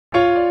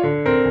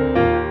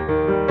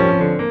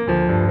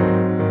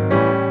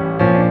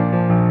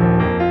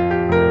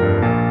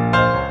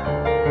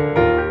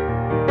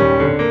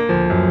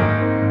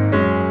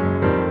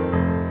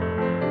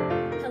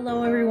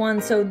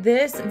everyone, so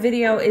this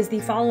video is the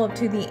follow-up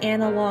to the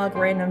analog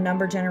random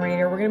number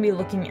generator. We're going to be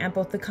looking at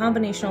both the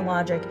combinational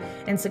logic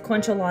and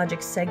sequential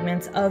logic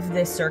segments of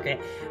this circuit.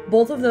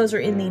 Both of those are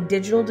in the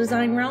digital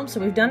design realm,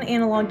 so we've done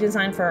analog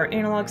design for our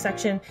analog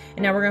section,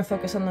 and now we're going to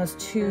focus on those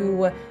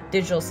two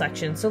digital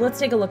sections. So let's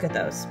take a look at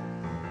those.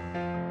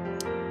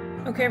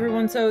 Okay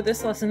everyone, so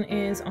this lesson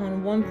is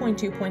on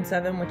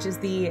 1.2.7, which is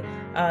the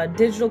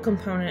digital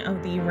component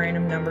of the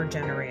random number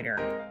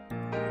generator.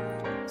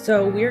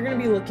 So we are going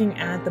to be looking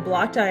at the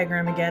block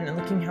diagram again and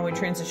looking how we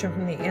transition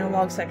from the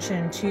analog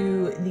section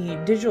to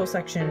the digital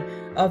section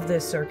of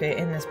this circuit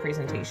in this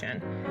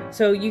presentation.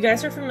 So you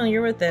guys are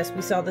familiar with this.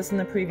 We saw this in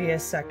the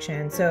previous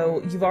section.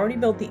 So you've already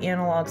built the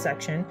analog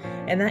section,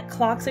 and that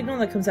clock signal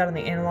that comes out of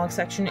the analog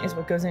section is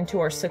what goes into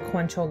our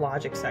sequential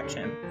logic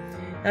section.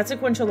 That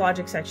sequential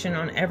logic section,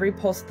 on every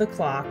pulse of the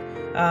clock,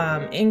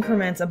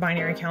 increments a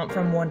binary count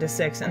from 1 to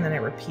 6, and then it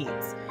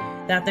repeats.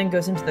 That then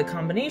goes into the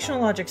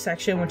combinational logic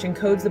section, which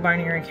encodes the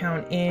binary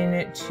count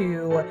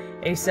into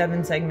a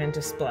 7-segment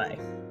display.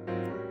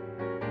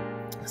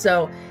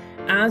 So,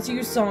 as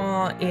you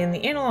saw in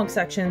the analog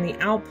section, the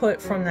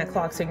output from that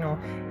clock signal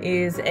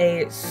is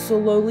a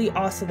slowly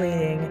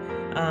oscillating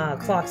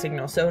clock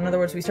signal. So in other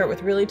words, we start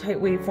with really tight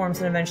waveforms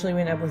and eventually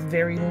we end up with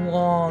very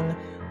long,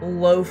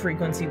 low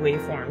frequency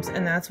waveforms,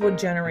 and that's what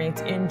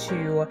generates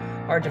into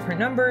our different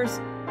numbers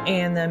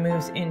and then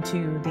moves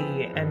into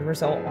the end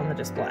result on the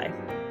display.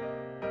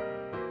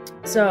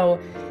 So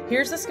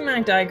here's the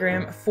schematic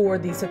diagram for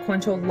the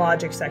sequential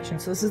logic section.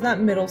 So this is that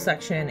middle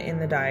section in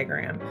the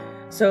diagram.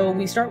 So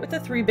we start with the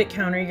 3-bit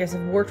counter. You guys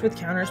have worked with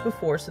counters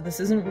before, so this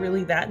isn't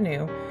really that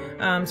new.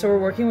 So we're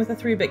working with a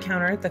 3-bit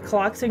counter. The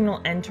clock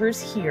signal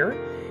enters here,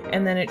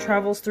 and then it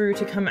travels through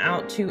to come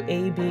out to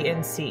A, B,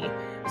 and C.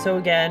 So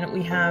again,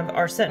 we have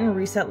our set and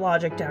reset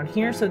logic down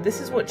here. So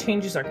this is what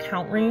changes our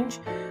count range.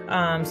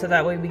 So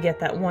that way we get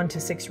that 1 to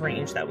 6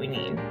 range that we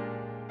need.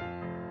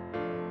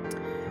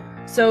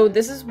 So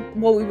this is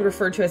what we would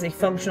refer to as a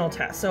functional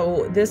test.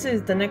 So this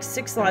is the next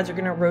 6 slides are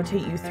going to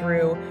rotate you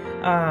through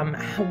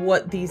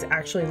what these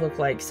actually look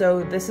like.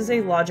 So this is a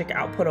logic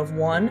output of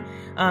 1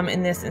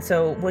 in this. And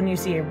so when you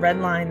see a red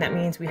line, that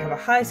means we have a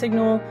high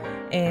signal.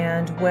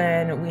 And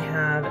when we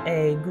have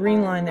a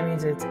green line, that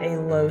means it's a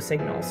low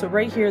signal. So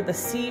right here, the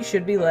C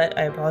should be lit.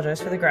 I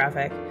apologize for the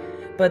graphic,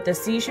 but the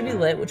C should be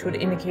lit, which would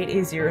indicate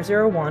a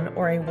 001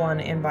 or a 1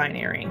 in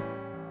binary.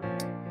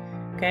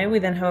 Okay, we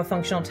then have a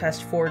functional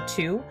test for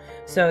 2.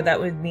 So that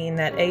would mean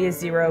that A is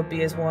 0,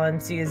 B is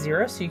 1, C is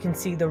 0. So you can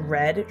see the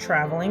red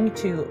traveling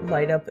to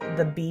light up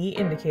the B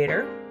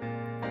indicator.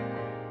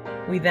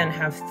 We then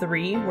have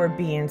 3, where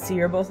B and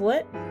C are both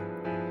lit.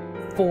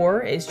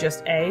 4 is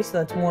just A, so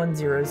that's 1,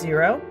 0,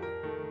 0.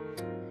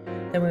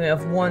 Then we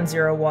have 1,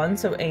 0, 1,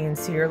 so A and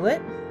C are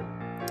lit.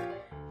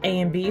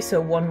 A and B,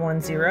 so 1, 1,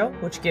 0,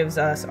 which gives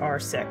us our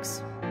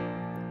 6.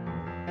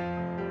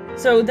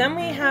 So then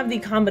we have the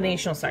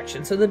combinational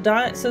section. So the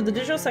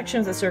digital section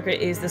of the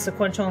circuit is the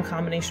sequential and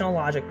combinational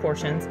logic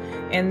portions,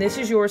 and this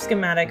is your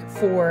schematic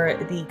for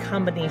the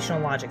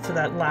combinational logic, so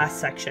that last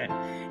section.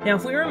 Now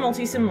if we were in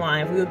Multisim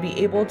Live, we would be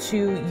able to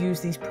use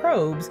these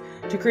probes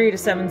to create a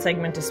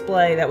 7-segment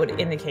display that would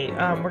indicate.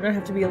 We're going to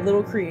have to be a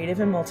little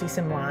creative in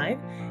Multisim Live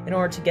in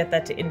order to get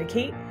that to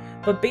indicate.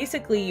 But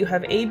basically you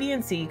have A, B,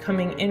 and C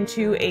coming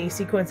into a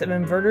sequence of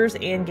inverters,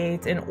 AND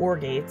gates, and OR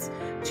gates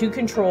to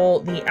control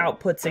the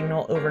output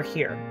signal over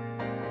here.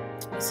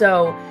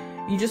 So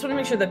you just want to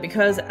make sure that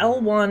because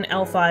L1,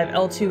 L5,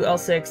 L2,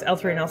 L6,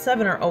 L3, and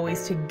L7 are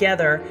always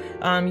together,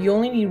 you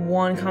only need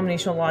one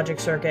combinational logic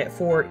circuit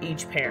for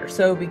each pair.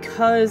 So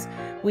because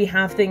we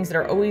have things that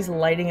are always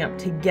lighting up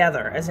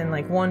together, as in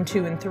like 1,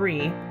 2, and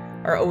 3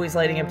 are always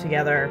lighting up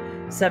together,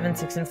 7,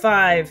 6, and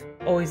 5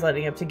 always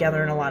lighting up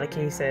together in a lot of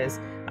cases,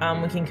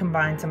 we can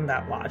combine some of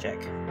that logic.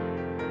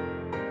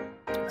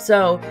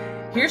 So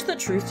here's the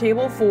truth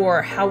table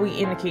for how we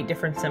indicate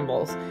different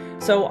symbols.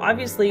 So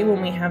obviously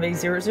when we have a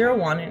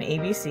 001 in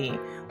ABC,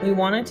 we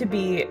want it to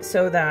be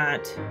so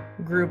that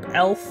group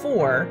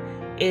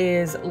L4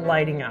 is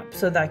lighting up.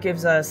 So that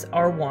gives us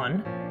our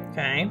 1,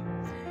 okay?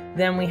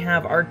 Then we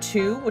have our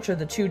 2, which are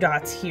the 2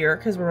 dots here,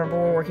 because remember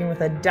we're working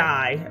with a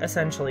die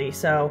essentially.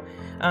 So,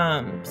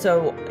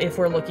 so if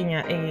we're looking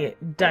at a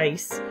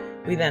dice,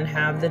 we then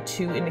have the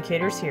 2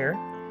 indicators here.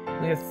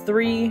 We have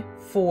 3,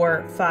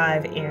 4,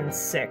 5, and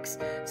 6.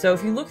 So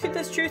if you look at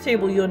this truth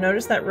table, you'll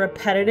notice that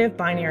repetitive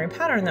binary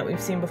pattern that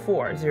we've seen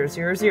before. 0,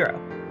 0,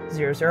 0,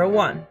 0, 0,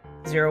 1,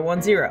 0,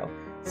 1, 0,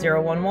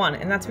 0, 1, 1.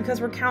 And that's because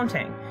we're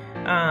counting.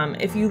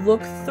 If you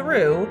look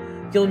through,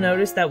 you'll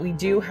notice that we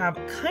do have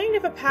kind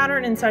of a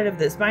pattern inside of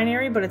this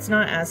binary, but it's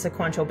not as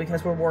sequential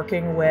because we're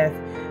working with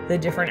the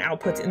different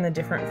outputs in the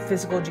different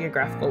physical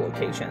geographical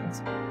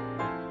locations.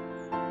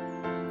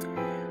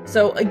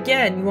 So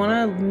again, you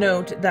want to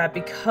note that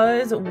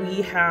because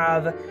we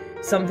have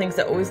some things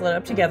that always light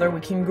up together,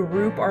 we can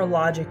group our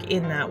logic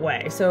in that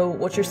way. So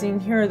what you're seeing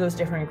here are those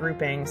different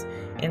groupings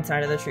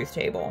inside of the truth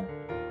table.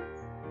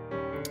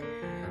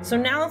 So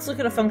now let's look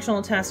at a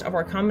functional test of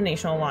our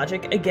combinational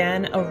logic.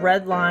 Again, a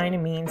red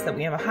line means that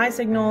we have a high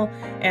signal,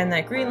 and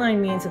that green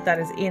line means that that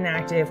is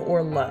inactive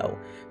or low.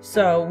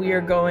 So we are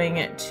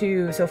going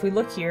to, so if we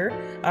look here,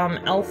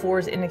 L4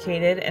 is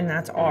indicated, and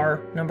that's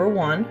our number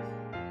 1.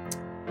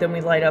 Then we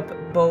light up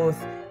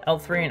both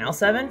L3 and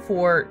L7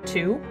 for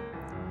 2.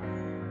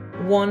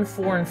 1,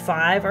 4, and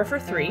 5 are for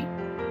 3.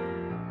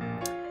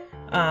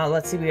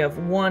 Let's see, we have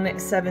 1,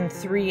 7,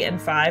 3,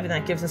 and 5, and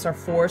that gives us our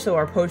 4, so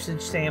our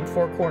postage stamp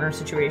 4-corner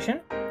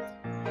situation.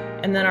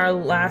 And then our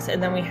last,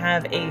 and then we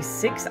have a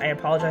 6. I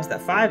apologize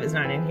that 5 is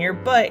not in here,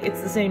 but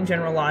it's the same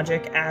general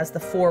logic as the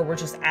 4. We're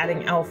just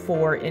adding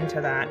L4 into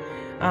that.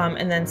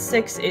 And then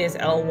 6 is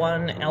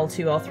L1,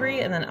 L2,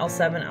 L3, and then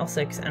L7,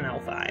 L6, and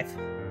L5.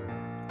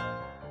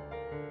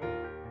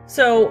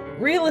 So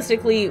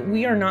realistically,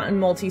 we are not in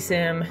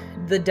Multisim,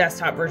 the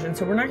desktop version,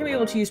 so we're not going to be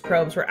able to use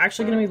probes. We're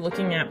actually going to be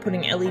looking at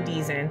putting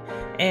LEDs in,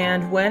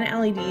 and when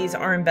LEDs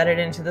are embedded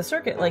into the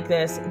circuit like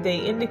this, they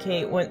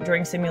indicate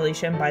during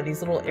simulation by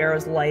these little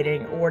arrows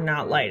lighting or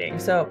not lighting.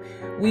 So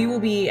we will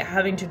be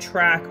having to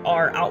track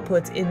our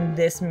outputs in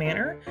this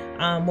manner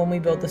when we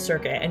build the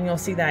circuit, and you'll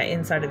see that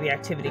inside of the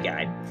activity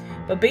guide.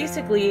 But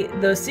basically,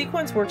 the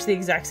sequence works the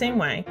exact same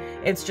way.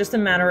 It's just a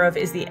matter of,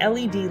 is the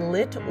LED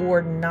lit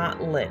or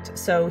not lit?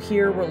 So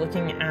here we're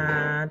looking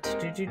at,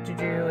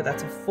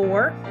 that's a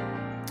 4.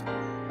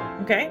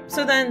 Okay,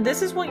 so then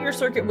this is what your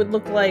circuit would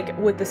look like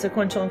with the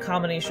sequential and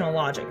combinational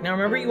logic. Now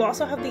remember, you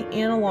also have the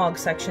analog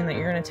section that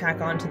you're going to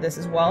tack onto this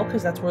as well,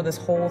 because that's where this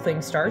whole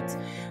thing starts.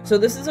 So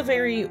this is a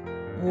very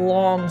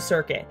long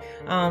circuit.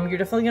 You're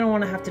definitely going to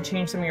want to have to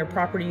change some of your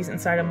properties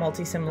inside of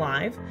Multisim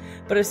Live,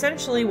 but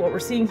essentially what we're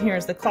seeing here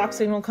is the clock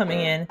signal coming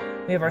in.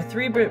 We have our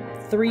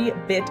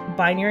 3-bit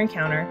binary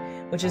counter,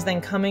 which is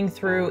then coming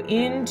through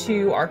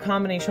into our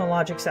combinational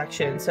logic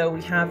section. So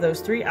we have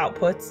those 3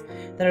 outputs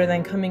that are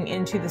then coming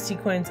into the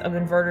sequence of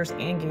inverters,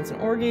 AND gates,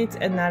 and OR gates,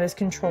 and that is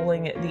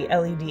controlling the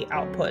LED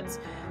outputs.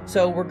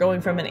 So we're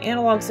going from an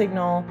analog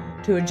signal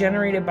to a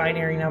generated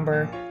binary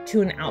number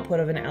to an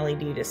output of an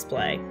LED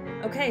display.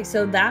 Okay,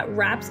 so that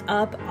wraps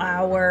up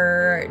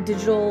our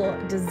digital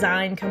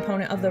design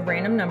component of the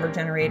random number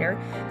generator.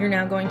 You're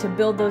now going to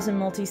build those in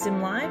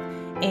Multisim Live,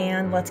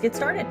 and let's get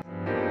started.